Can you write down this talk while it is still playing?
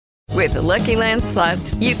With the Lucky Land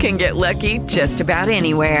Slots, you can get lucky just about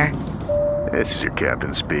anywhere. This is your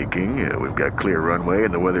captain speaking. We've got clear runway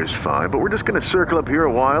and the weather's fine, but we're just going to circle up here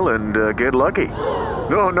a while and get lucky.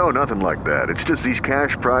 No, nothing like that. It's just these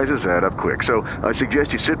cash prizes add up quick. So I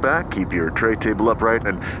suggest you sit back, keep your tray table upright,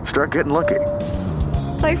 and start getting lucky.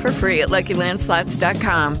 Play for free at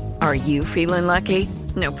LuckyLandSlots.com. Are you feeling lucky?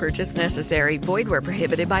 No purchase necessary. Void where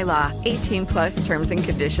prohibited by law. 18 plus terms and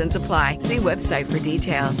conditions apply. See website for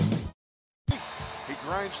details. He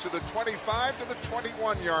grinds to the 25 to the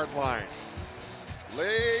 21-yard line.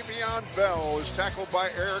 Le'Veon Bell is tackled by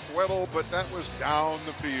Eric Weddle, but that was down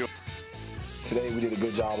the field. Today we did a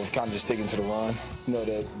good job of kind of just sticking to the run. You know,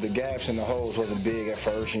 the gaps and the holes wasn't big at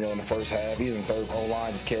first, in the first half. Even the third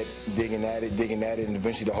O-line just kept digging at it, and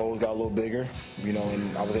eventually the holes got a little bigger,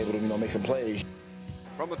 and I was able to, make some plays.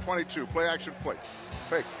 From the 22, play action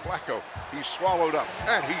fake, Flacco, he's swallowed up,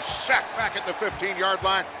 and he's sacked back at the 15-yard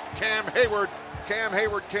line. Cam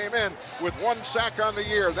Hayward came in with 1 sack on the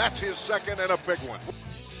year. That's his second and a big one.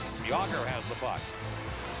 Yager has the puck.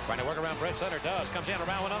 Trying to work around Brett Sutter, does. Comes in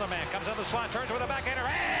around another man. Comes in the slot, turns with a backhander.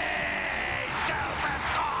 Hey! Shoots and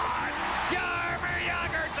scores! Jaromir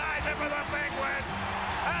Jagr ties it for the Penguins.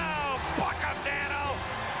 Oh, buck him, Dano.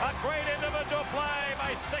 A great individual play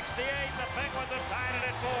by 68. The Penguins have tied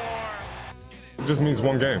it at 4. It just means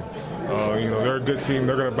one game. They're a good team.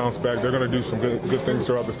 They're going to bounce back. They're going to do some good things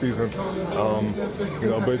throughout the season.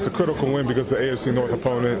 But it's a critical win because the AFC North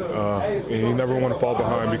opponent, and you never want to fall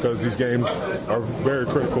behind because these games are very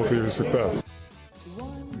critical to your success.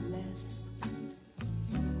 One less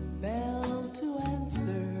bell to answer.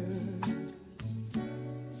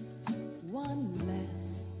 One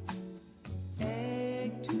less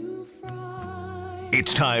egg to fry.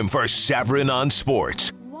 It's time for Savrin on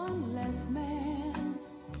Sports.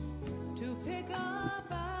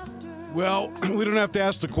 Well, we don't have to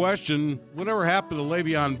ask the question, whatever happened to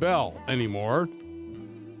Le'Veon Bell anymore?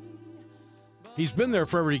 He's been there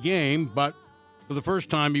for every game, but for the first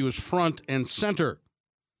time he was front and center,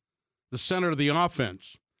 the center of the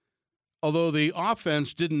offense. Although the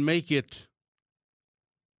offense didn't make it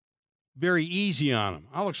very easy on him.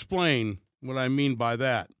 I'll explain what I mean by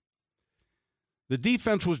that. The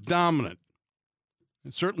defense was dominant.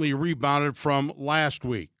 It certainly rebounded from last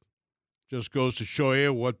week. Just goes to show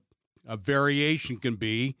you what a variation can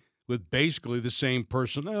be with basically the same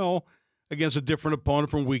personnel against a different opponent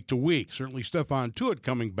from week to week. Certainly Stephon Tuitt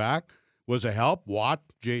coming back was a help.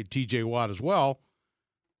 T.J. Watt as well.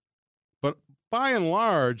 But by and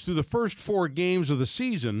large, through the first 4 games of the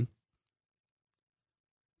season,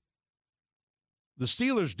 the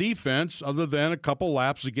Steelers' defense, other than a couple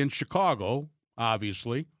laps against Chicago,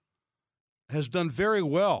 obviously, has done very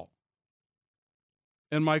well.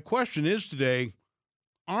 And my question is today,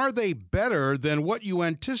 are they better than what you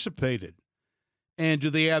anticipated? And do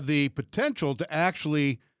they have the potential to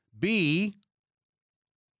actually be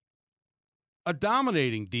a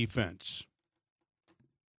dominating defense?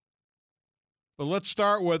 But let's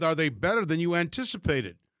start with, are they better than you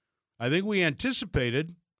anticipated? I think we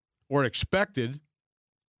anticipated or expected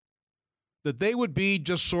that they would be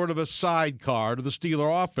just sort of a sidecar to the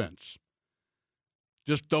Steeler offense.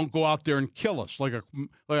 Just don't go out there and kill us like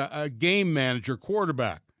a game manager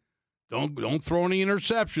quarterback. Don't throw any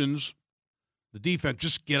interceptions. The defense,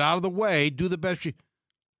 just get out of the way, do the best you.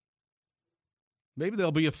 Maybe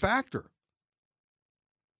they'll be a factor.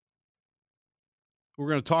 We're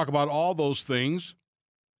going to talk about all those things.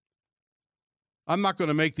 I'm not going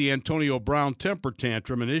to make the Antonio Brown temper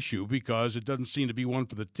tantrum an issue because it doesn't seem to be one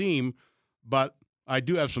for the team, but I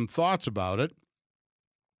do have some thoughts about it.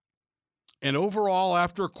 And overall,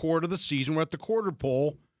 after a quarter of the season, we're at the quarter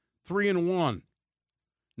poll, 3-1.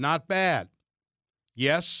 Not bad.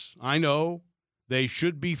 Yes, I know they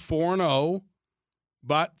should be 4-0,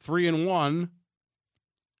 but 3-1,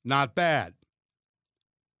 not bad.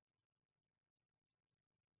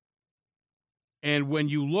 And when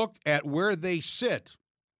you look at where they sit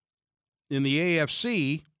in the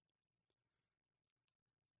AFC,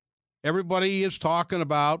 everybody is talking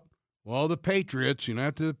about, well, the Patriots,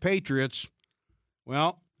 after the Patriots.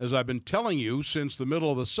 Well, as I've been telling you since the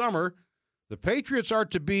middle of the summer, the Patriots are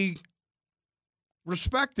to be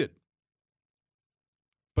respected,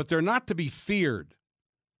 but they're not to be feared.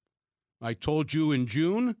 I told you in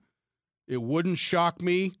June, it wouldn't shock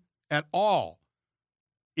me at all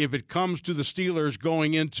if it comes to the Steelers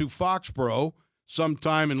going into Foxborough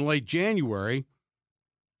sometime in late January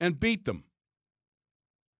and beat them.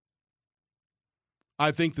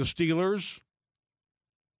 I think the Steelers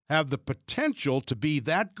have the potential to be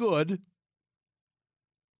that good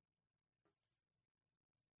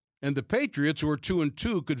And the Patriots, who are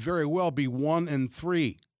 2-2, could very well be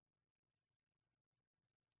 1-3.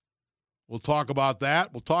 We'll talk about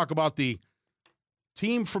that. We'll talk about the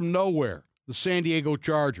team from nowhere, the San Diego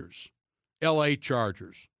Chargers, L.A.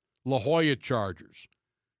 Chargers, La Jolla Chargers.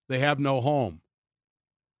 They have no home.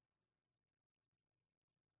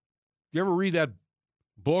 You ever read that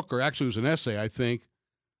book, or actually it was an essay, I think,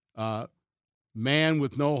 Man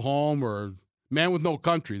with No Home or Man with No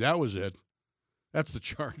Country? That was it. That's the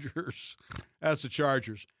Chargers. That's the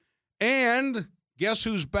Chargers. And guess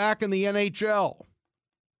who's back in the NHL?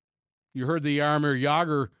 You heard the Jaromir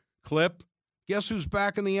Jagr clip. Guess who's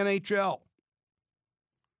back in the NHL?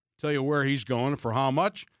 Tell you where he's going, for how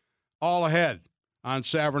much. All ahead on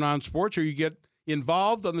Savran on Sports. Or you get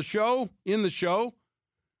involved on the show, in the show.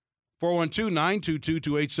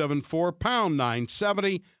 412-922-2874, pound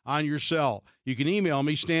 970 on your cell. You can email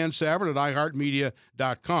me, Stan Savran at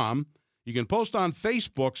iHeartMedia.com. You can post on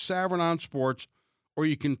Facebook, Savran on Sports, or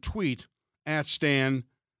you can tweet at Stan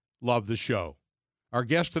Love the Show. Our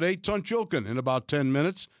guest today, Tunch Ilkin, in about 10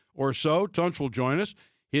 minutes or so. Tunch will join us.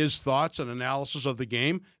 His thoughts and analysis of the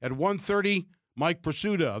game. At 1:30, Mike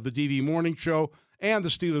Prisuta of the DV Morning Show and the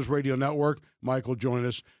Steelers Radio Network. Mike will join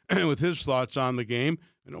us with his thoughts on the game.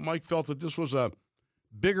 I know Mike felt that this was a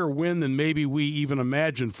bigger win than maybe we even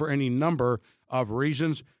imagined for any number of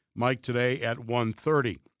reasons. Mike today at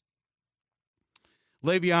 1:30.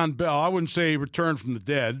 Le'Veon Bell, I wouldn't say he returned from the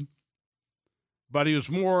dead, but he was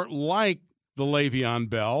more like the Le'Veon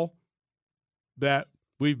Bell that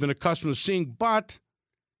we've been accustomed to seeing. But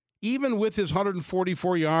even with his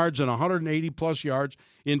 144 yards and 180-plus yards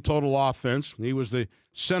in total offense, he was the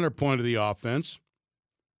center point of the offense.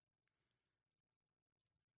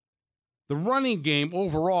 The running game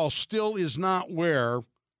overall still is not where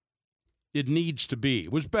it needs to be.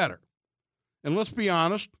 It was better. And let's be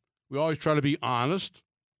honest. We always try to be honest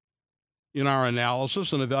in our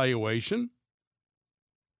analysis and evaluation.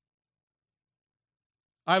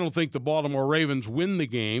 I don't think the Baltimore Ravens win the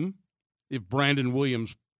game if Brandon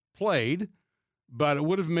Williams played, but it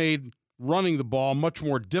would have made running the ball much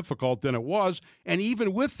more difficult than it was. And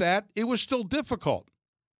even with that, it was still difficult.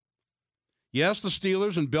 Yes, the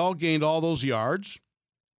Steelers and Bell gained all those yards,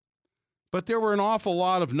 but there were an awful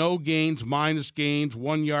lot of no gains, minus gains,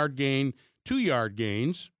 1-yard gain, 2-yard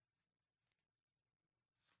gains.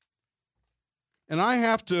 And I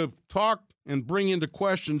have to talk and bring into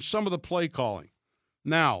question some of the play calling.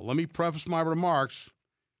 Now, let me preface my remarks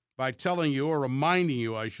by telling you, or reminding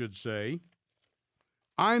you, I should say,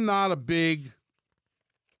 I'm not a big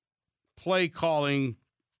play calling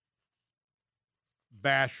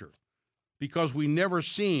basher because we never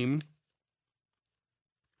seem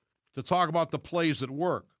to talk about the plays that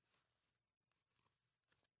work.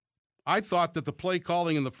 I thought that the play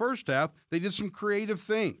calling in the first half, they did some creative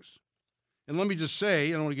things. And let me just say,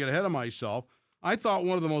 I don't want to get ahead of myself, I thought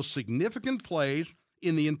one of the most significant plays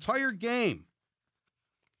in the entire game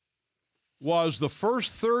was the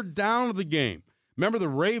first third down of the game. Remember, the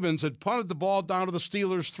Ravens had punted the ball down to the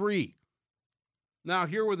Steelers' 3. Now,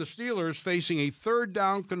 here were the Steelers facing a third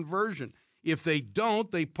down conversion. If they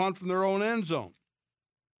don't, they punt from their own end zone.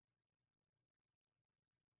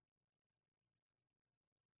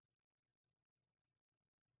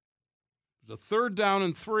 It's a third down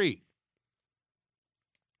and 3.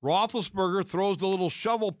 Roethlisberger throws the little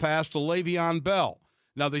shovel pass to Le'Veon Bell.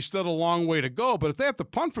 Now, they still had a long way to go, but if they have to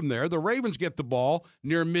punt from there, the Ravens get the ball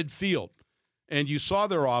near midfield. And you saw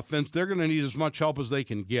their offense. They're going to need as much help as they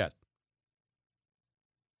can get.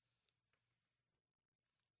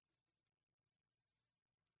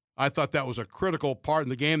 I thought that was a critical part in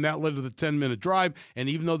the game. That led to the 10-minute drive, and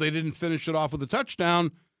even though they didn't finish it off with a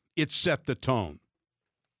touchdown, it set the tone.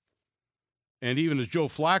 And even as Joe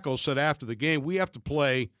Flacco said after the game, we have to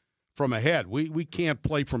play from ahead. We can't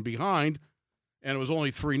play from behind, and it was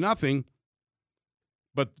only 3-0,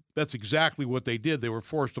 but that's exactly what they did. They were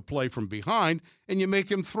forced to play from behind, and you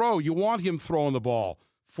make him throw. You want him throwing the ball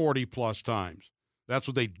 40-plus times. That's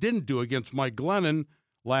what they didn't do against Mike Glennon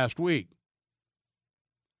last week.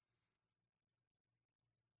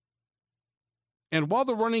 And while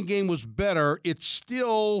the running game was better, it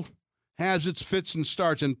still has its fits and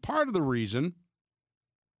starts. And part of the reason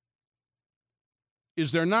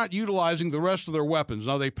is they're not utilizing the rest of their weapons.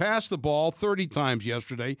 Now, they passed the ball 30 times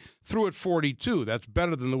yesterday, threw it 42. That's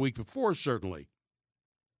better than the week before, certainly.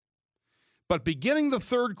 But beginning the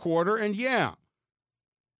third quarter, and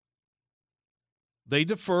they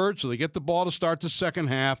deferred, so they get the ball to start the second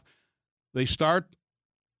half. They start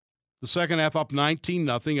the second half up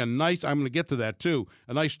 19-0. I'm going to get to that too,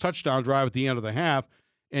 a nice touchdown drive at the end of the half.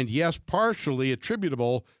 And yes, partially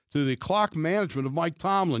attributable to the clock management of Mike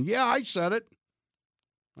Tomlin. Yeah, I said it.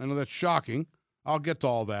 I know that's shocking. I'll get to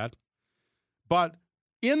all that. But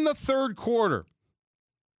in the third quarter,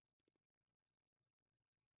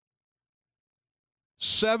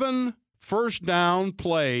 7 first down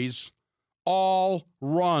plays, all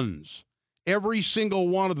runs. Every single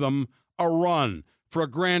one of them a run for a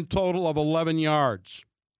grand total of 11 yards.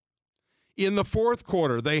 In the fourth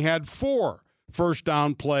quarter, they had 4 first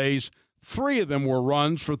down plays. 3 of them were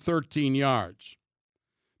runs for 13 yards.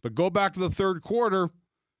 But go back to the third quarter,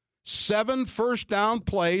 7 first down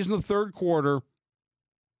plays in the third quarter,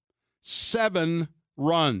 7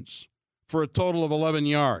 runs for a total of 11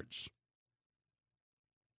 yards.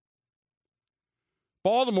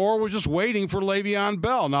 Baltimore was just waiting for Le'Veon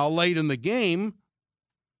Bell. Now, late in the game,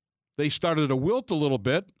 they started to wilt a little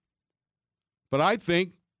bit. But I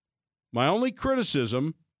think my only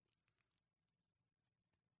criticism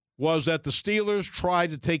was that the Steelers tried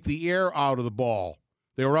to take the air out of the ball.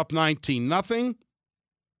 They were up 19-0.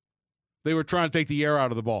 They were trying to take the air out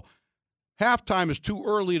of the ball. Halftime is too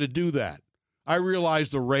early to do that. I realize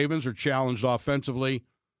the Ravens are challenged offensively,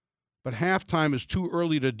 but halftime is too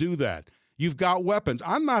early to do that. You've got weapons.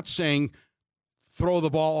 I'm not saying throw the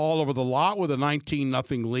ball all over the lot with a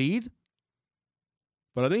 19-0 lead,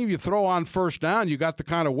 but I think if you throw on first down, you got the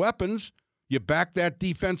kind of weapons, you back that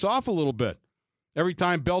defense off a little bit. Every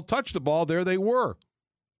time Bell touched the ball, there they were.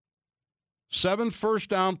 7 first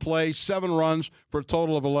down plays, 7 runs for a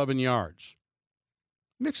total of 11 yards.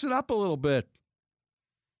 Mix it up a little bit.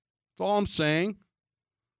 That's all I'm saying.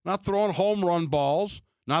 Not throwing home run balls,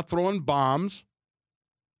 not throwing bombs.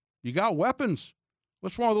 You got weapons.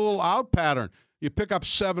 What's wrong with a little out pattern? You pick up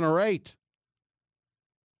 7 or 8.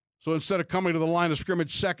 So instead of coming to the line of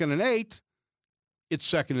scrimmage 2nd and 8,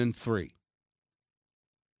 it's 2nd and 3.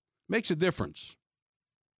 Makes a difference.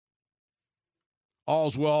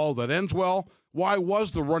 All's well that ends well. Why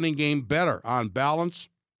was the running game better on balance?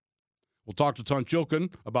 We'll talk to Tunch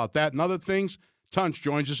Ilkin about that and other things. Tunch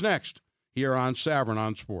joins us next here on Savran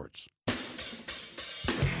on Sports.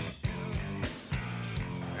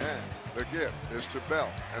 The give is to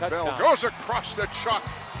Bell. And Touchdown. Bell goes across the chalk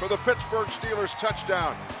for the Pittsburgh Steelers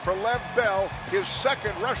touchdown. For Lev Bell, his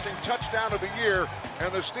 2nd rushing touchdown of the year.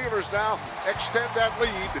 And the Steelers now extend that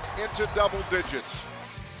lead into double digits.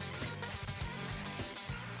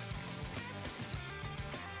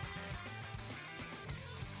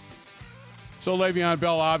 So Le'Veon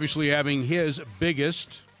Bell obviously having his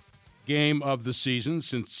biggest game of the season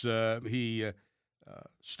since he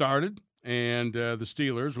started. And the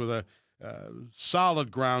Steelers with a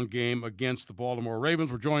solid ground game against the Baltimore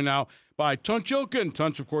Ravens. We're joined now by Tunch Ilkin.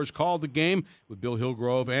 Tunch, of course, called the game with Bill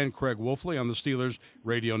Hillgrove and Craig Wolfley on the Steelers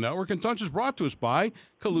Radio Network. And Tunch is brought to us by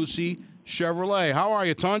Calusi Chevrolet. How are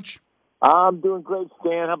you, Tunch? I'm doing great,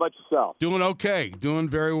 Stan. How about yourself? Doing okay. Doing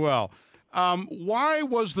very well. Why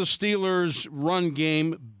was the Steelers' run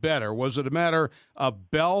game better? Was it a matter of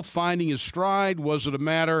Bell finding his stride? Was it a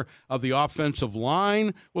matter of the offensive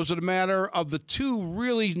line? Was it a matter of the two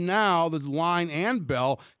really now, the line and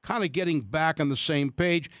Bell, kind of getting back on the same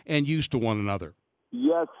page and used to one another?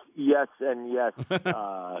 Yes, and yes,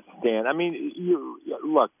 Stan. I mean,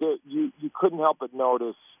 you couldn't help but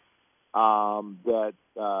notice that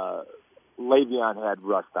Le'Veon had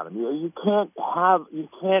rust on him. You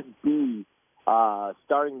can't be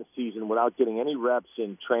starting the season without getting any reps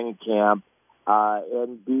in training camp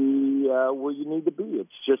and be where you need to be. It's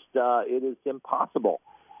just it is impossible.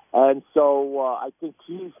 And so I think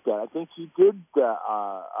he's done. I think he did.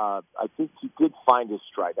 I think he did find his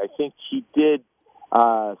stride. I think he did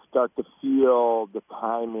start to feel the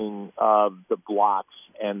timing of the blocks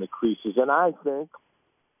and the creases. And I think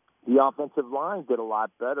the offensive line did a lot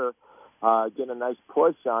better. Getting a nice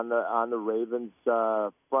push on the Ravens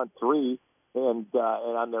front three and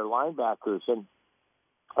on their linebackers and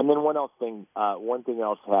then one thing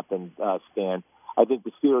else happened, Stan. I think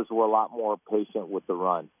the Steelers were a lot more patient with the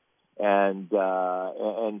run, and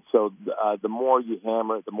so the more you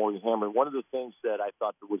hammer it, the more you hammer it. One of the things that I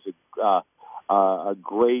thought that was a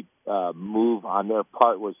great move on their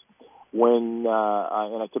part was when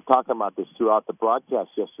and I kept talking about this throughout the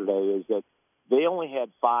broadcast yesterday, is that they only had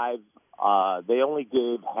 5. They only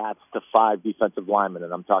gave hats to 5 defensive linemen,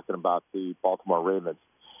 and I'm talking about the Baltimore Ravens.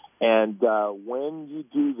 And when you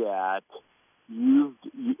do that,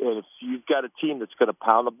 if you've got a team that's going to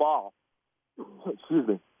pound the ball, excuse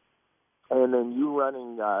me, and then you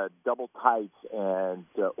running double tights and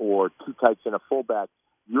or 2 tights and a fullback,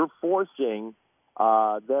 you're forcing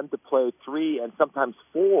them to play 3 and sometimes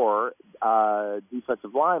 4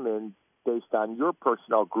 defensive linemen based on your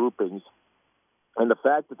personnel groupings. And the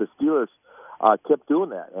fact that the Steelers kept doing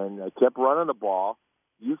that and kept running the ball.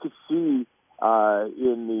 You could see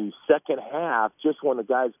in the second half, just when the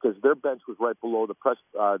guys, because their bench was right below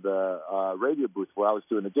the radio booth where I was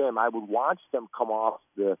doing the game, I would watch them come off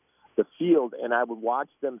the field, and I would watch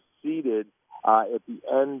them seated at the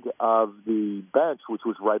end of the bench, which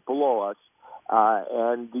was right below us.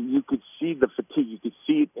 And you could see the fatigue. You could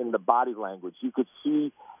see it in the body language. You could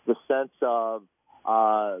see the sense of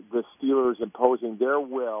the Steelers imposing their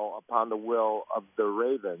will upon the will of the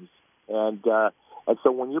Ravens. And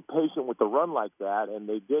so when you're patient with the run like that, and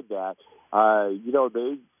they did that,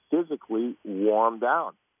 they physically wore them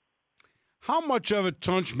down. How much of it,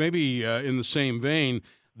 Tunch, maybe in the same vein,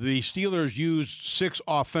 the Steelers used 6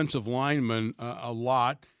 offensive linemen a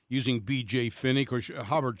lot, using B.J. Finney. Of course,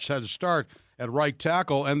 Hubbard had to start at right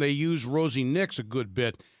tackle, and they used Rosie Nix a good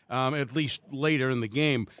bit, at least later in the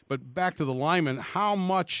game. But back to the linemen, how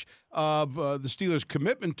much of the Steelers'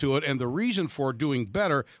 commitment to it and the reason for doing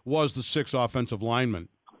better was the 6 offensive linemen?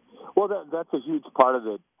 Well, that's a huge part of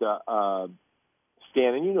it,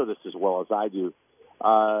 Stan, and you know this as well as I do.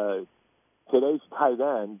 Today's tight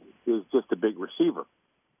end is just a big receiver.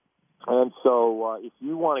 And so if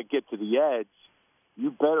you want to get to the edge, you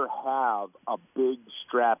better have a big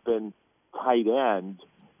strapping tight end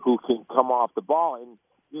who can come off the ball. And,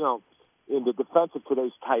 in the defense of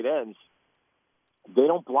today's tight ends, they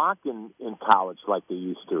don't block in college like they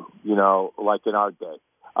used to, like in our day.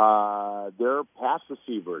 They're pass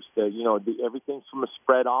receivers. Everything's from a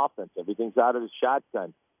spread offense. Everything's out of the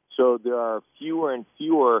shotgun. So there are fewer and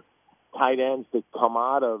fewer tight ends that come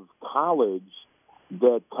out of college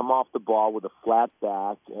that come off the ball with a flat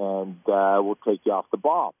back and will take you off the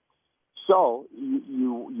ball. So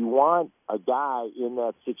you want a guy in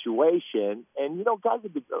that situation, and guys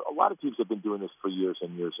a lot of teams have been doing this for years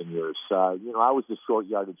and years and years. I was the short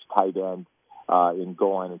yardage tight end in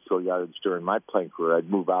goal line and short yardage during my playing career. I'd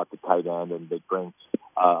move out the tight end, and they'd bring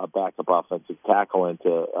a backup offensive tackle in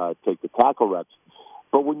to take the tackle reps.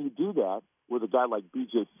 But when you do that with a guy like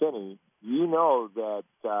B.J. Finney, you know that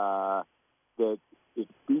if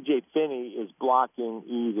B.J. Finney is blocking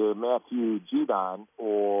either Matthew Judon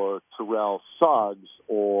or Terrell Suggs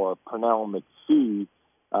or Pernell McPhee,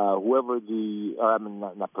 not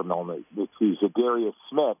Pernell McPhee, Darius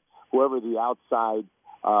Smith, whoever the outside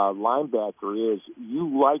linebacker is, you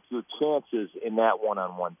like your chances in that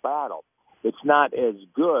one-on-one battle. It's not as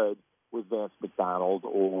good with Vance McDonald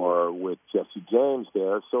or with Jesse James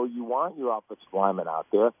there, so you want your offensive lineman out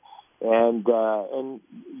there, and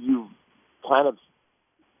you've kind of,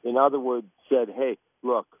 in other words, said, hey,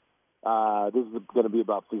 look, this is going to be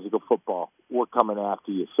about physical football. We're coming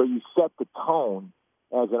after you. So you set the tone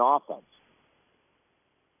as an offense.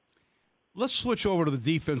 Let's switch over to the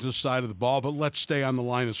defensive side of the ball, but let's stay on the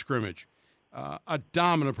line of scrimmage. A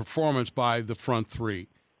dominant performance by the front three.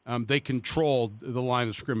 They controlled the line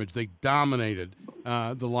of scrimmage. They dominated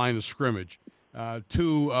the line of scrimmage.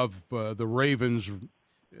 2 of the Ravens'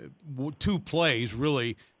 2 plays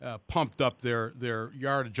really pumped up their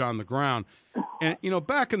yardage on the ground. And,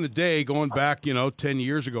 back in the day, going back, 10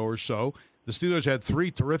 years ago or so, the Steelers had 3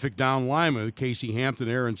 terrific down linemen, Casey Hampton,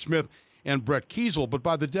 Aaron Smith, and Brett Kiesel. But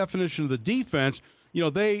by the definition of the defense,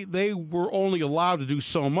 they were only allowed to do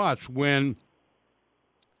so much. When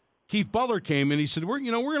Keith Butler came in, he said, we're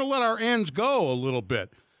going to let our ends go a little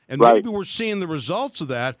bit. And right. Maybe we're seeing the results of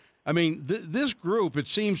that. I mean, this group, it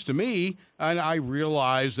seems to me, and I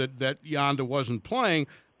realize that Yonda wasn't playing,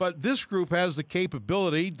 but this group has the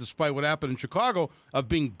capability, despite what happened in Chicago, of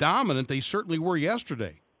being dominant. They certainly were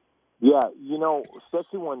yesterday. Yeah,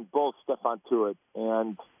 especially when both Stephon Tuitt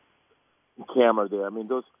and Cam are there. I mean,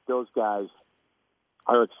 those guys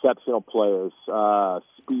are exceptional players.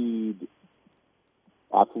 Speed,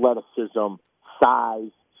 athleticism,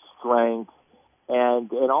 size, strength,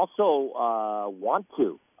 and also want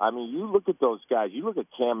to. I mean, you look at those guys. You look at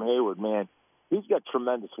Cam Hayward, man. He's got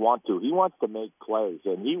tremendous want to. He wants to make plays,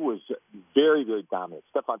 and he was very, very dominant.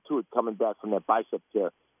 Stephon Tuitt coming back from that bicep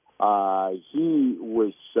tear, he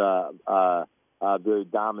was very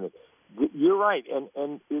dominant. You're right,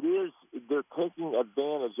 and it is. They're taking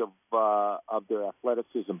advantage of their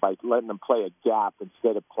athleticism by letting them play a gap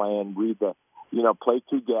instead of play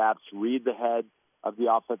 2 gaps, read the head of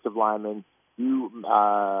the offensive lineman.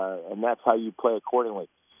 And that's how you play accordingly.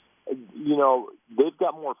 They've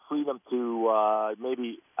got more freedom to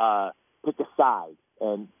maybe pick a side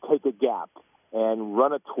and take a gap and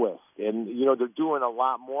run a twist. And, they're doing a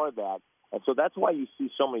lot more of that. And so that's why you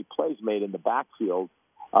see so many plays made in the backfield.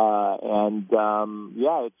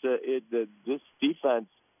 This defense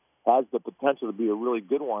has the potential to be a really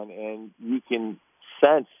good one. And you can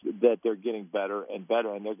sense that they're getting better and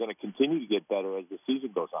better, and they're going to continue to get better as the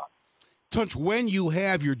season goes on. Tunch, when you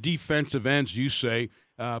have your defensive ends, you say,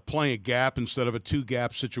 playing a gap instead of a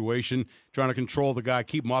two-gap situation, trying to control the guy,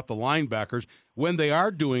 keep him off the linebackers, when they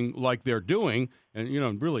are doing like they're doing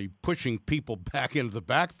and, really pushing people back into the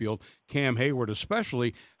backfield, Cam Hayward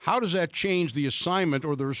especially, how does that change the assignment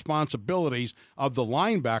or the responsibilities of the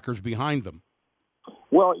linebackers behind them?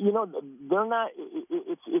 Well, they're not.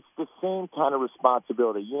 It's the same kind of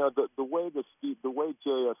responsibility. The way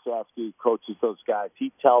Jay Osafsky coaches those guys,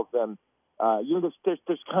 he tells them,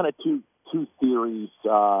 there's kind of two theories.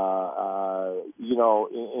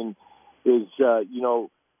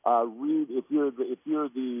 Read if you're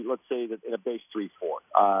the let's say that in a base 3-4,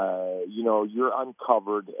 you're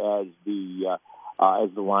uncovered as the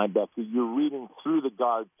linebacker. You're reading through the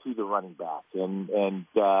guard to the running back, and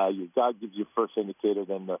your guard gives you first indicator,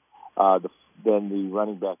 then the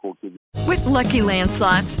running back will give you. With Lucky Land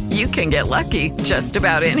Slots, you can get lucky just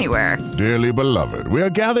about anywhere. Dearly beloved, we are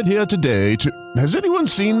gathered here today to. Has anyone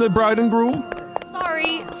seen the bride and groom?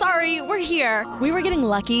 Sorry, we're here. We were getting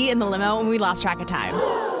lucky in the limo and we lost track of time.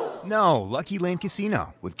 No, Lucky Land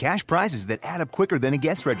Casino, with cash prizes that add up quicker than a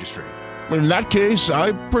guest registry. In that case,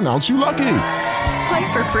 I pronounce you lucky.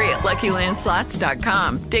 Play for free at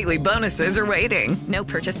LuckyLandSlots.com. Daily bonuses are waiting. No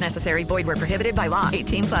purchase necessary. Void where prohibited by law.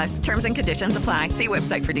 18+. Terms and conditions apply. See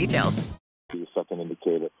website for details. The second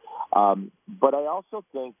indicator. But I also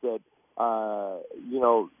think that,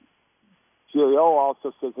 Giglio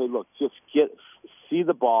also says, hey, look, just see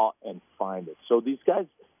the ball and find it. So these guys,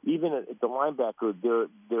 even at the linebacker,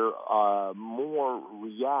 they're more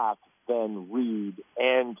react than read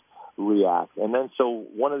and react. And then so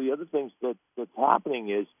one of the other things that's happening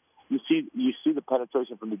is you see the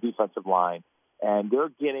penetration from the defensive line, and they're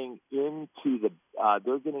getting into the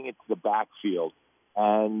backfield,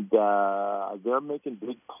 and they're making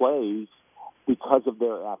big plays because of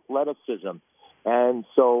their athleticism. And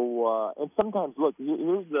so, and sometimes, look,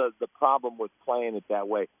 here's the problem with playing it that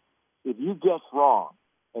way. If you guess wrong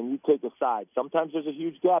and you take a side, sometimes there's a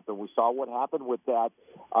huge gap. And we saw what happened with that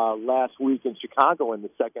last week in Chicago in the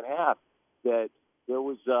second half, that there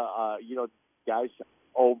was, guys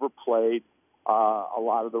overplayed a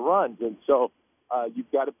lot of the runs. And so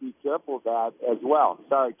you've got to be careful of that as well.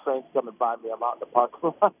 Sorry, train's coming by me. I'm out in the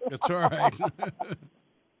parking lot. It's all right.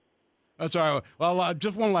 That's all right. Well,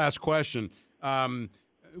 just one last question.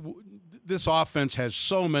 This offense has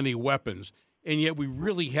so many weapons, and yet we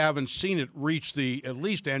really haven't seen it reach the at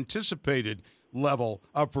least anticipated level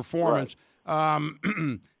of performance.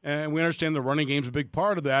 Right. And we understand the running game's a big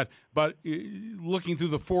part of that, but looking through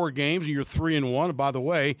the 4 games, and you're 3-1. By the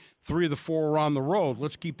way, 3 of the 4 are on the road.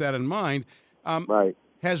 Let's keep that in mind. Right.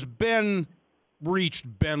 Has Ben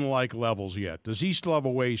reached Ben-like levels yet? Does he still have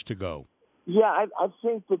a ways to go? Yeah, I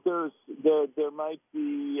think that there might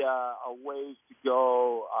be a ways to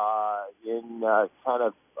go in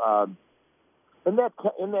in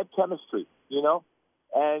that chemistry,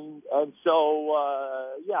 and so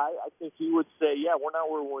I think he would say, we're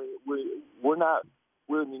not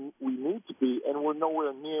where we need to be, and we're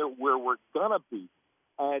nowhere near where we're gonna be,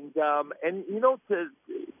 and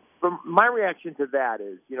from my reaction to that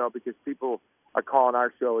is, because people are calling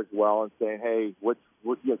our show as well and saying, hey, what's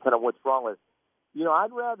wrong with it?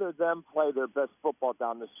 I'd rather them play their best football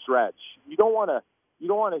down the stretch. You don't want to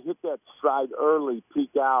hit that stride early,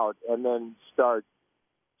 peak out, and then start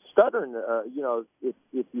stuttering,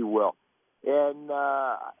 if you will. And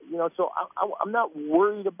so I'm not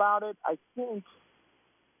worried about it. I think,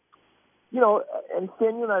 and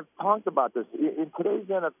Stan, and I've talked about this in today's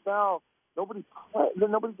NFL. Nobody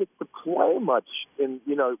gets to play much. When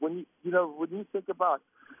you think about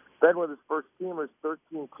Ben with his first teamers,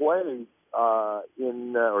 13 plays or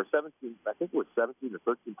 17. I think it was 17 or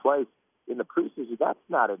 13 plays in the preseason. That's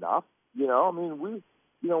not enough. In our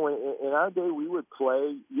day we would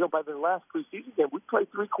play. By the last preseason game, we'd play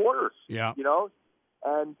 3 quarters. Yeah.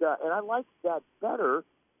 And I like that better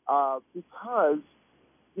because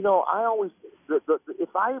I always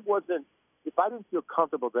if I didn't feel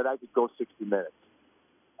comfortable that I could go 60 minutes,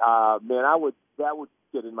 that would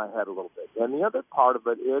get in my head a little bit. And the other part of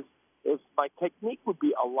it is my technique would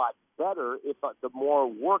be a lot better if the more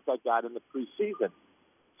work I got in the preseason.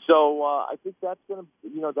 So I think that's going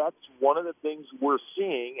to, that's one of the things we're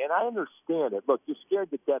seeing, and I understand it. Look, you're scared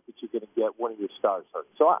to death that you're going to get one of your stars hurt.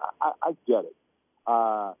 So I get it.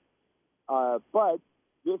 But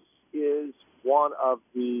this is one of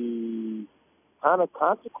the kind of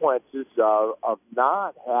consequences of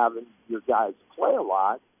not having your guys play a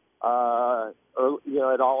lot,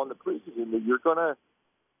 at all in the preseason. You're gonna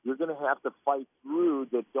you're going to have to fight through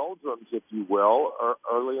the doldrums, if you will,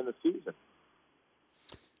 early in the season.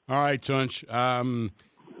 All right, Tunch.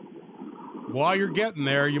 While you're getting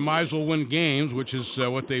there, you might as well win games, which is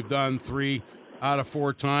what they've done 3 out of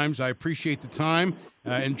 4 times. I appreciate the time.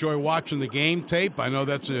 Enjoy watching the game tape. I know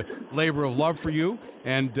that's a labor of love for you.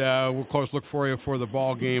 And we'll, of course, look for you for the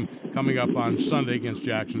ball game coming up on Sunday against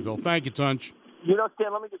Jacksonville. Thank you, Tunch. You know,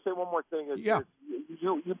 Stan, let me just say one more thing. You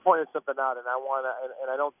pointed something out, and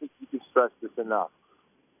I don't think you can stress this enough.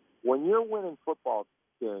 When you're winning football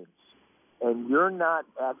games and you're not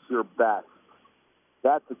at your best,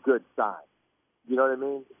 that's a good sign. You know what I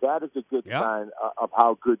mean? That is a good sign of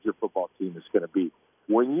how good your football team is going to be.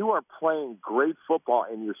 When you are playing great football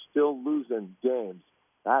and you're still losing games,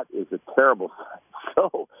 that is a terrible sign.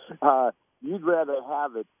 So you'd rather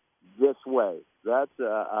have it this way. That's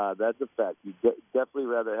a fact. You'd definitely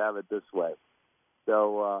rather have it this way.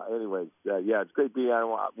 So, anyways, it's great being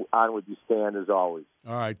on with you, Stan, as always.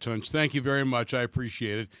 All right, Tunch. Thank you very much. I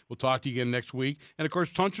appreciate it. We'll talk to you again next week. And, of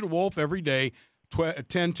course, Tunch and Wolf every day,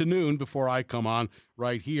 10 to noon before I come on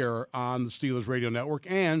right here on the Steelers Radio Network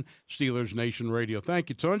and Steelers Nation Radio. Thank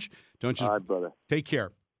you, Tunch. All right, brother. Take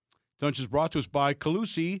care. Tunch is brought to us by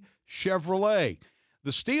Calusi Chevrolet.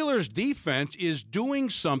 The Steelers' defense is doing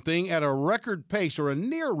something at a record pace or a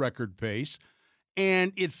near record pace,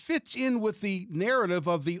 and it fits in with the narrative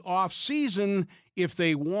of the offseason if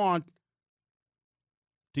they want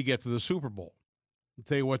to get to the Super Bowl. I'll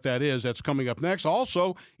tell you what that is. That's coming up next.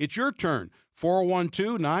 Also, it's your turn.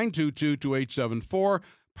 412-922-2874,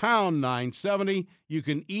 pound 970. You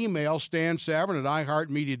can email Stan Savran at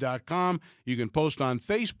iHeartMedia.com. You can post on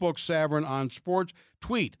Facebook, Savran on Sports.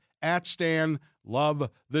 Tweet at Stan Love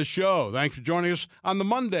the Show. Thanks for joining us on the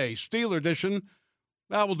Monday Steeler edition.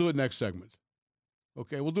 Well, we'll do it next segment.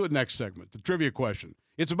 Okay, we'll do it next segment. The trivia question.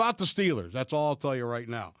 It's about the Steelers. That's all I'll tell you right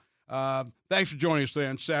now. Thanks for joining us today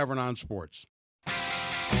on Savran on Sports.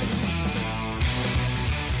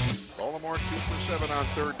 Baltimore 2 for 7 on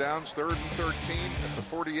third downs, 3rd and 13 at the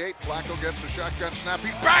 48. Flacco gets the shotgun snap.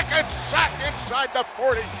 He's back and sacked inside the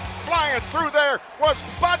 40. Flying through there was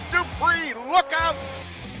Bud Dupree. Look out!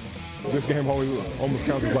 This game almost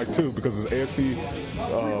counts as like 2 because it's an AFC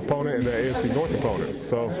opponent and an AFC North opponent.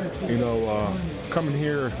 So, coming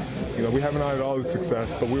here, we haven't had all the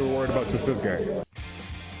success, but we were worried about just this game.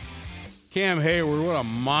 Cam Hayward, what a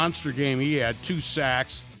monster game he had. 2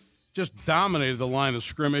 sacks. Just dominated the line of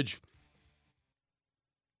scrimmage.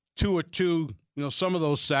 2 of 2. Some of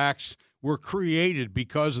those sacks were created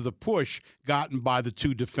because of the push gotten by the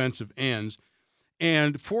 2 defensive ends.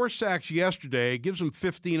 And 4 sacks yesterday gives him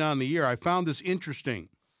 15 on the year. I found this interesting.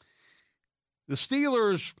 The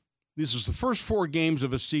Steelers, this is the first 4 games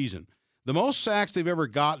of a season. The most sacks they've ever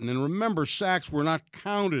gotten, and remember, sacks were not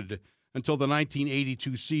counted until the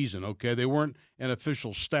 1982 season, okay? They weren't an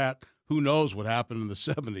official stat. Who knows what happened in the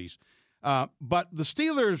 70s. But the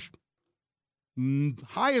Steelers'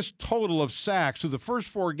 highest total of sacks through the first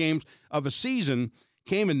 4 games of a season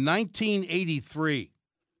came in 1983.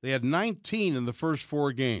 They had 19 in the first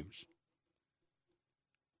 4 games.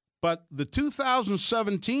 But the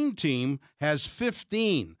 2017 team has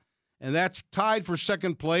 15, and that's tied for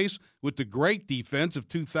second place with the great defense of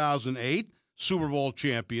 2008, Super Bowl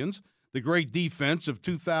champions, the great defense of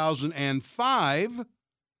 2005,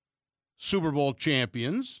 Super Bowl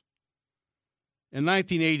champions, and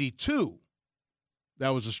 1982. That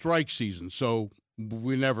was a strike season, so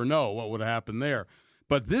we never know what would happen there.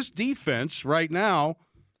 But this defense right now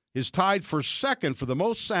is tied for second for the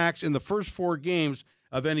most sacks in the first 4 games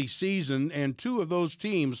of any season, and 2 of those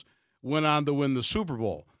teams went on to win the Super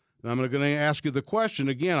Bowl. And I'm going to ask you the question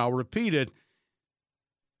again. I'll repeat it.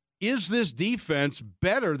 Is this defense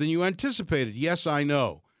better than you anticipated? Yes, I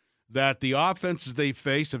know that the offenses they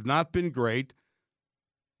face have not been great.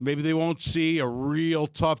 Maybe they won't see a real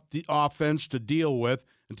tough offense to deal with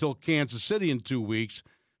until Kansas City in 2 weeks.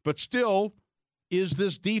 But still, is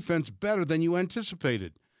this defense better than you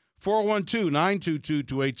anticipated?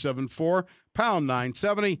 412-922-2874, pound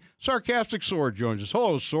 970. Sarcastic Sword joins us.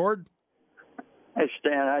 Hello, Sword. Hey,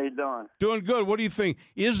 Stan. How you doing? Doing good. What do you think?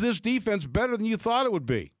 Is this defense better than you thought it would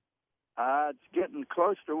be? It's getting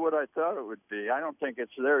close to what I thought it would be. I don't think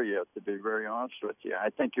it's there yet, to be very honest with you. I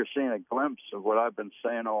think you're seeing a glimpse of what I've been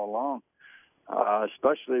saying all along,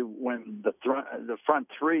 especially when the front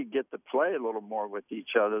 3 get to play a little more with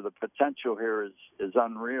each other. The potential here is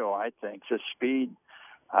unreal, I think. The speed.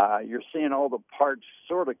 You're seeing all the parts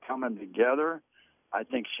sort of coming together. I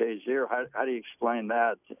think Shazier, how do you explain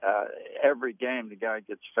that? Every game the guy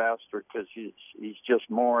gets faster because he's just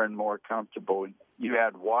more and more comfortable. You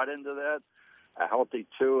add Watt into that, a healthy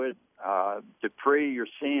Tuitt. Dupree, you're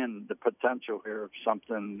seeing the potential here of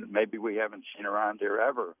something maybe we haven't seen around here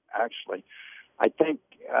ever, actually. I think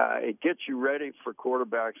it gets you ready for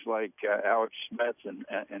quarterbacks like Alex Smith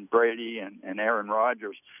and Brady and Aaron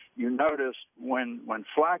Rodgers. You noticed when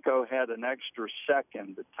Flacco had an extra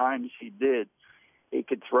second, the times he did, he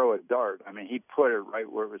could throw a dart. I mean, he put it right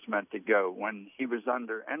where it was meant to go. When he was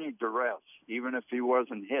under any duress, even if he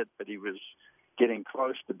wasn't hit, but he was getting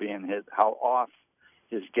close to being hit, how off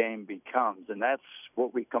his game becomes. And that's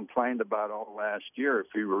what we complained about all last year. If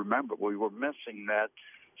you remember, we were missing that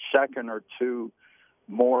second or two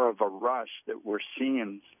more of a rush that we're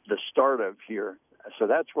seeing the start of here. So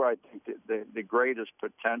that's where I think the greatest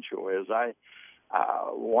potential is.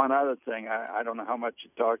 One other thing, I don't know how much you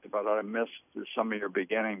talked about it. I missed some of your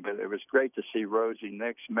beginning, but it was great to see Rosie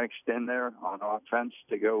Nix mixed in there on offense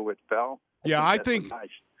to go with Bell.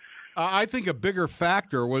 I think a bigger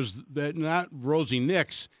factor was that not Rosie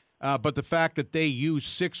Nix, but the fact that they used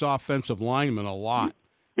 6 offensive linemen a lot.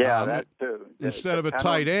 Yeah, that too. Instead of a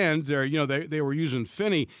tight end, they were using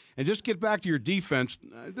Finney. And just get back to your defense.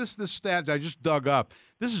 This stat I just dug up.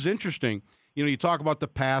 This is interesting. You talk about the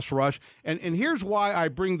pass rush, and here's why I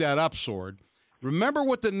bring that up, Sword. Remember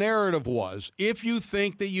what the narrative was. If you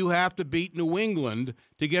think that you have to beat New England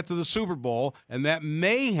to get to the Super Bowl, and that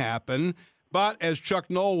may happen, but as Chuck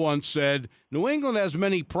Noll once said, New England has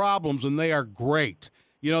many problems, and they are great.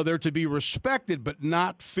 They're to be respected but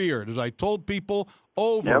not feared. As I told people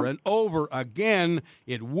over and over again,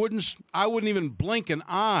 I wouldn't even blink an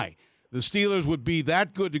eye. The Steelers would be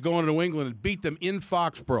that good to go into New England and beat them in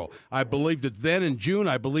Foxborough. I believed it then in June.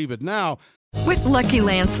 I believe it now. With Lucky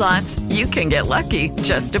Land Slots, you can get lucky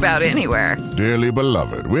just about anywhere. Dearly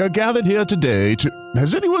beloved, we are gathered here today to...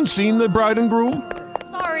 Has anyone seen the bride and groom?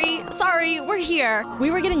 Sorry, we're here.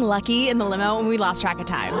 We were getting lucky in the limo and we lost track of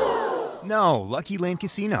time. No, Lucky Land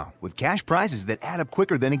Casino, with cash prizes that add up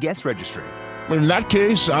quicker than a guest registry. In that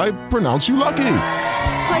case, I pronounce you lucky.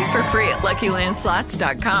 Play for free at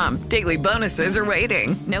LuckyLandSlots.com. Daily bonuses are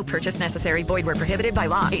waiting. No purchase necessary. Void where prohibited by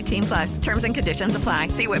law. 18+. Terms and conditions apply.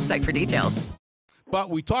 See website for details. But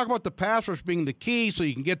we talk about the pass rush being the key, so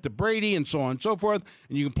you can get to Brady and so on and so forth,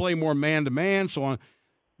 and you can play more man-to-man, so on.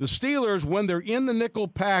 The Steelers, when they're in the nickel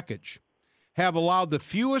package, have allowed the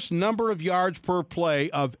fewest number of yards per play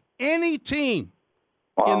of any team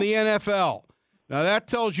in the NFL. Now, that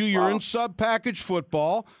tells you you're in sub-package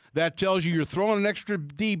football. That tells you you're throwing an extra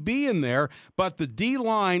DB in there. But the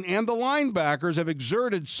D-line and the linebackers have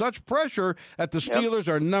exerted such pressure that the Steelers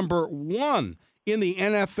are number 1 in the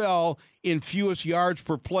NFL in fewest yards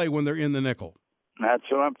per play when they're in the nickel. That's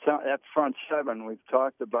what I'm telling. That front seven, we've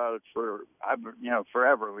talked about it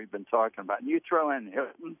forever. We've been talking about. You throw in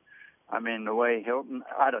Hilton. I mean, the way Hilton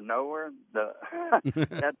out of nowhere,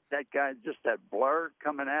 that guy, just that blur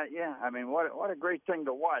coming at you. I mean, what a great thing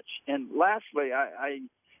to watch. And lastly, I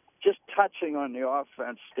just touching on the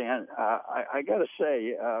offense, Stan. I got to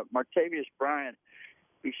say, Martavis Bryant,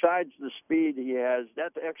 besides the speed he has,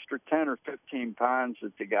 that extra 10 or 15 pounds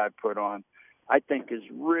that the guy put on, I think is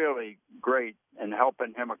really great in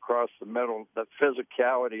helping him across the middle. The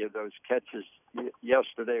physicality of those catches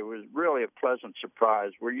yesterday was really a pleasant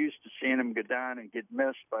surprise. We're used to seeing him go down and get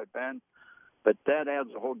missed by Ben, but that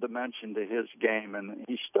adds a whole dimension to his game, and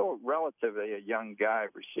he's still relatively a young guy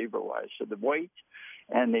receiver-wise. So the weight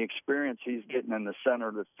and the experience he's getting in the center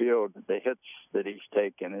of the field, the hits that he's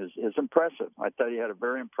taking is impressive. I thought he had a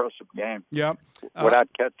very impressive game. Yeah, without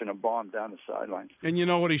catching a bomb down the sideline. And you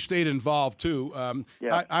know what? He stayed involved too.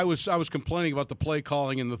 I was complaining about the play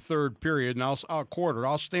calling in the third period, and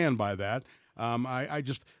I'll stand by that.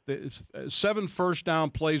 It's 7 first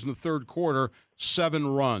down plays in the third quarter, 7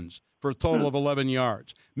 runs for a total of 11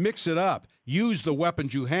 yards. Mix it up. Use the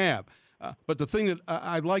weapons you have. But the thing that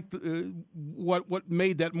I liked, what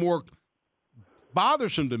made that more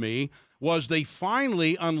bothersome to me was they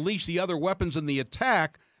finally unleashed the other weapons in the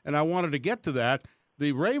attack, and I wanted to get to that.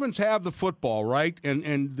 The Ravens have the football, right?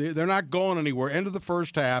 And they're not going anywhere. End of the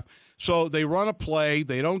first half. So they run a play.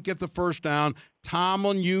 They don't get the first down.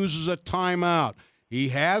 Tomlin uses a timeout. He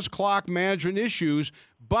has clock management issues,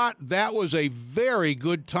 but that was a very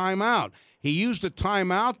good timeout. He used a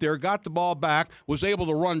timeout there, got the ball back, was able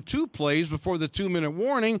to run 2 plays before the 2-minute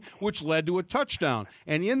warning, which led to a touchdown.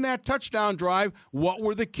 And in that touchdown drive, what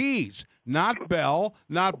were the keys? Not Bell,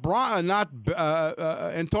 not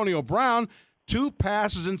Antonio Brown. 2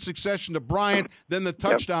 passes in succession to Bryant, then the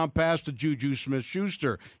touchdown pass to Juju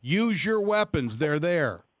Smith-Schuster. Use your weapons. They're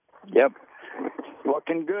there. Yep.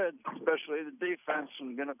 Looking good, especially the defense,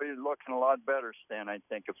 and going to be looking a lot better, Stan, I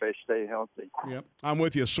think, if they stay healthy. Yep. I'm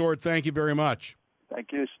with you, Sword. Thank you very much.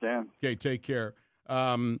 Thank you, Stan. Okay, take care.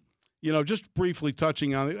 Just briefly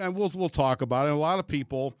touching on it, and we'll talk about it. A lot of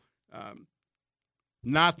people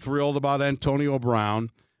not thrilled about Antonio Brown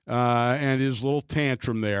and his little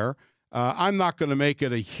tantrum there. I'm not going to make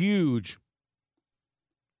it a huge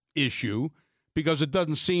issue because it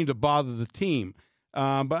doesn't seem to bother the team.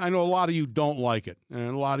 But I know a lot of you don't like it,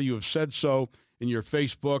 and a lot of you have said so in your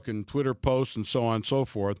Facebook and Twitter posts and so on and so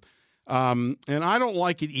forth. And I don't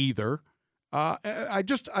like it either. I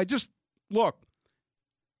just look,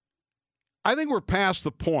 I think we're past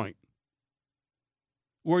the point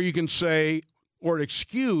where you can say or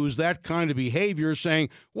excuse that kind of behavior saying,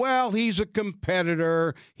 well, he's a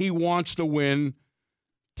competitor, he wants to win.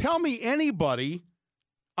 Tell me anybody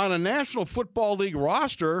on a National Football League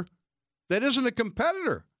roster that isn't a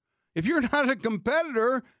competitor. If you're not a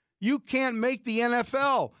competitor, you can't make the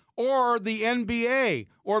NFL or the NBA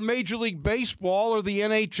or Major League Baseball or the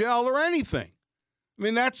NHL or anything. I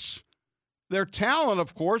mean, that's their talent,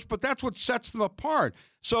 of course, but that's what sets them apart.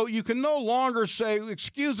 So you can no longer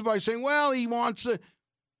excuse it by saying, well, he wants it.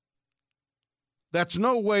 That's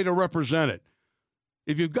no way to represent it.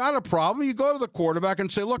 If you've got a problem, you go to the quarterback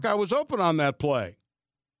and say, look, I was open on that play.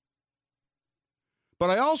 But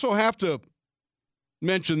I also have to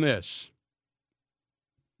mention this.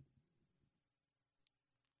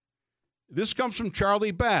 This comes from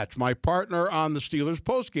Charlie Batch, my partner on the Steelers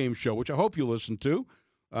postgame show, which I hope you listen to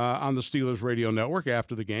on the Steelers radio network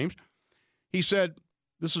after the games. He said,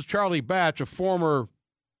 this is Charlie Batch, a former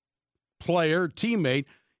player, teammate.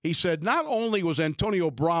 He said, not only was Antonio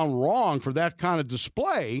Brown wrong for that kind of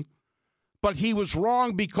display, but he was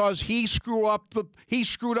wrong because he screwed up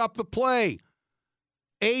the play.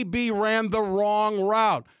 AB ran the wrong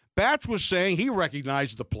route. Batch was saying he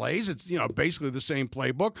recognized the plays. It's, basically the same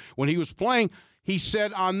playbook. When he was playing, he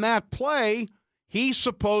said on that play, he's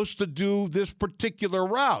supposed to do this particular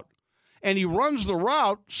route. And he runs the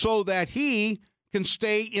route so that he can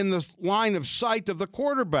stay in the line of sight of the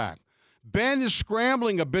quarterback. Ben is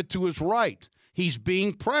scrambling a bit to his right. He's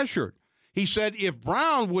being pressured. He said if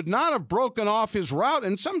Brown would not have broken off his route,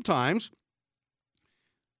 and sometimes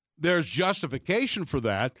there's justification for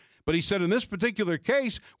that, but he said in this particular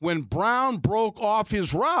case, when Brown broke off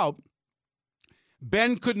his route,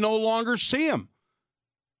 Ben could no longer see him.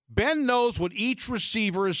 Ben knows what each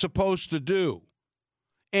receiver is supposed to do.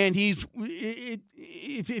 And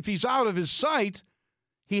if he's out of his sight,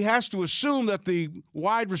 he has to assume that the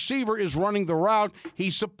wide receiver is running the route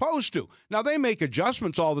he's supposed to. Now, they make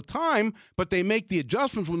adjustments all the time, but they make the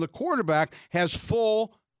adjustments when the quarterback has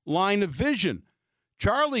full line of vision.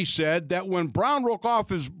 Charlie said that when Brown broke off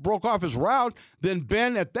his route, then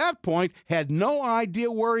Ben at that point had no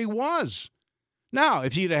idea where he was. Now,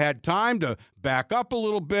 if he'd have had time to back up a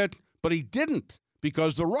little bit, but he didn't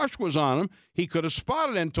because the rush was on him, he could have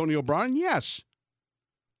spotted Antonio Brown, and yes,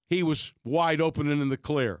 he was wide open and in the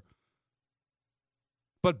clear.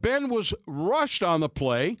 But Ben was rushed on the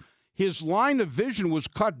play. His line of vision was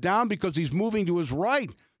cut down because he's moving to his right.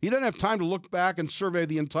 He didn't have time to look back and survey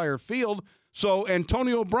the entire field. So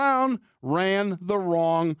Antonio Brown ran the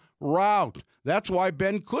wrong route. That's why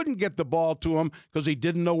Ben couldn't get the ball to him because he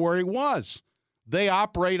didn't know where he was. They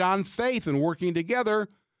operate on faith and working together.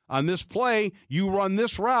 On this play, you run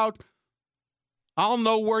this route, I'll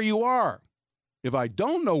know where you are. If I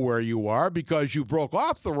don't know where you are because you broke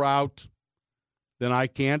off the route, then I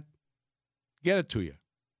can't get it to you.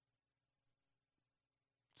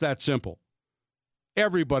 It's that simple.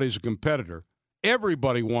 Everybody's a competitor.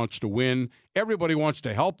 Everybody wants to win. Everybody wants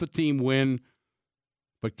to help the team win.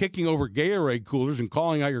 But kicking over Gatorade coolers and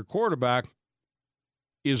calling out your quarterback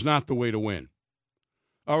is not the way to win.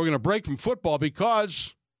 We're going to break from football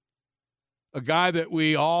because a guy that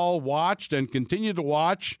we all watched and continue to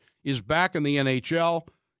watch is back in the NHL.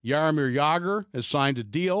 Jaromir Jagr has signed a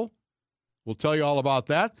deal. We'll tell you all about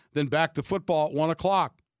that. Then back to football at 1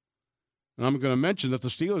 o'clock. And I'm going to mention that the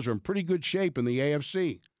Steelers are in pretty good shape in the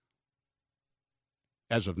AFC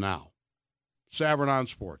as of now. Savran on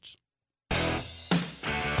Sports. Back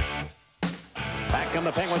come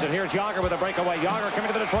the Penguins, and here's Jagr with a breakaway. Jagr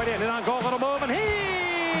coming to the Detroit end, and on goal, little move, and he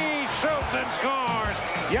shoots and scores.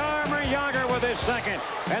 Jaromir Jagr with his second,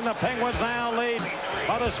 and the Penguins now lead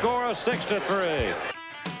by the score of 6-3.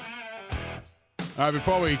 All right,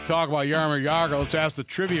 before we talk about Jaromir Jagr, let's ask the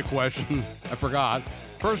trivia question. I forgot.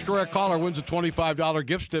 First correct caller wins a $25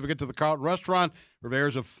 gift certificate to the Carlton Restaurant,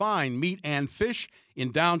 purveyors of fine meat and fish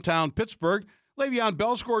in downtown Pittsburgh. Le'Veon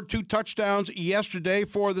Bell scored 2 touchdowns yesterday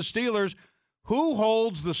for the Steelers. Who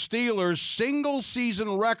holds the Steelers'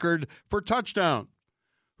 single-season record for touchdown?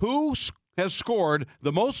 Who has scored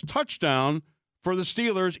the most touchdown for the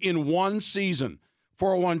Steelers in one season?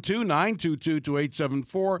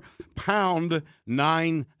 412-922-2874, pound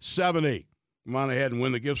 970. Come on ahead and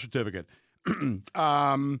win the gift certificate.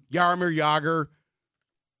 Jaromir Jagr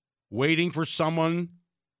waiting for someone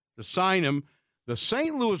to sign him. The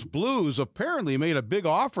St. Louis Blues apparently made a big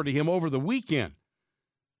offer to him over the weekend.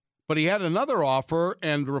 But he had another offer,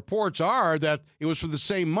 and the reports are that it was for the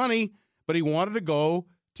same money, but he wanted to go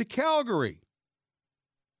to Calgary.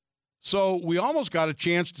 So we almost got a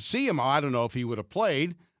chance to see him. I don't know if he would have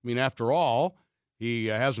played. I mean, after all, he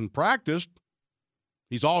hasn't practiced.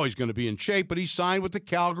 He's always going to be in shape, but he signed with the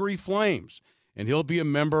Calgary Flames, and he'll be a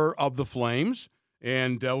member of the Flames,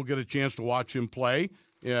 and we'll get a chance to watch him play.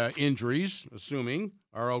 Injuries, assuming,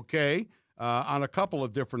 are okay on a couple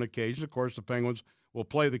of different occasions. Of course, the Penguins will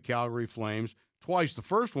play the Calgary Flames twice. The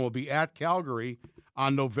first one will be at Calgary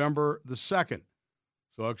on November the 2nd.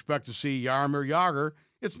 So I expect to see Jaromir Jagr.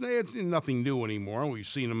 It's nothing new anymore. We've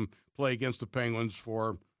seen him play against the Penguins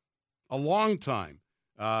for a long time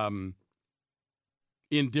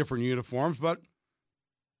in different uniforms, but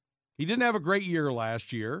he didn't have a great year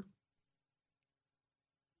last year.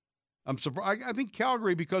 I'm surprised. I think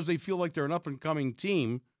Calgary, because they feel like they're an up-and-coming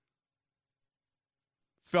team,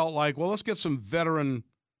 felt like, well, let's get some veteran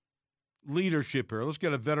leadership here. Let's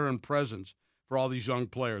get a veteran presence for all these young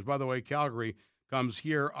players. By the way, Calgary comes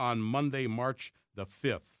here on Monday, March the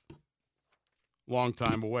 5th. Long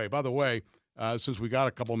time away. By the way, since we got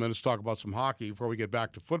a couple minutes to talk about some hockey before we get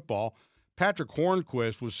back to football, Patrick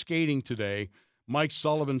Hornquist was skating today. Mike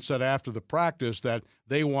Sullivan said after the practice that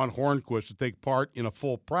they want Hornquist to take part in a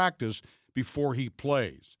full practice before he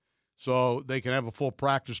plays. So they can have a full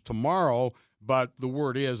practice tomorrow, but the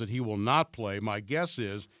word is that he will not play. My guess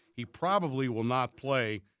is he probably will not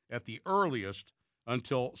play at the earliest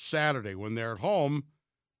until Saturday when they're at home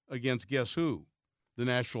against guess who? The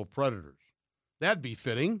Nashville Predators. That'd be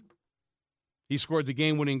fitting. He scored the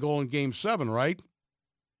game-winning goal in Game 7, right?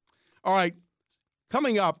 All right,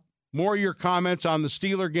 coming up, more of your comments on the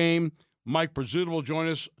Steeler game. Mike Pizzuto will join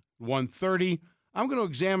us at 1:30. I'm going to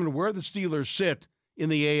examine where the Steelers sit in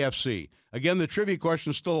the AFC. Again, the trivia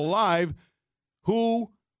question is still alive.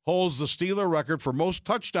 Who holds the Steeler record for most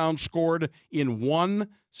touchdowns scored in one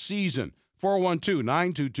season?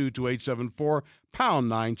 412-922-2874, pound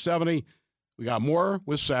 970. We got more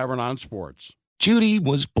with Savran on Sports. Judy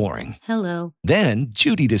was boring. Hello. Then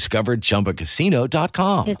Judy discovered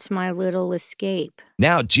ChumbaCasino.com. It's my little escape.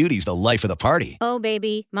 Now Judy's the life of the party. Oh,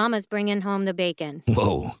 baby, mama's bringing home the bacon.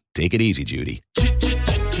 Whoa, take it easy, Judy.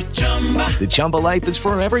 The Chumba life is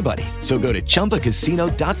for everybody. So go to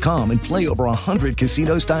ChumbaCasino.com and play over 100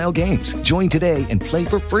 casino-style games. Join today and play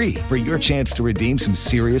for free for your chance to redeem some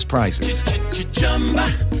serious prizes.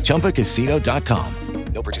 ChumbaCasino.com.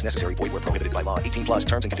 No purchase necessary. Void where prohibited by law. 18+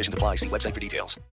 terms and conditions apply. See website for details.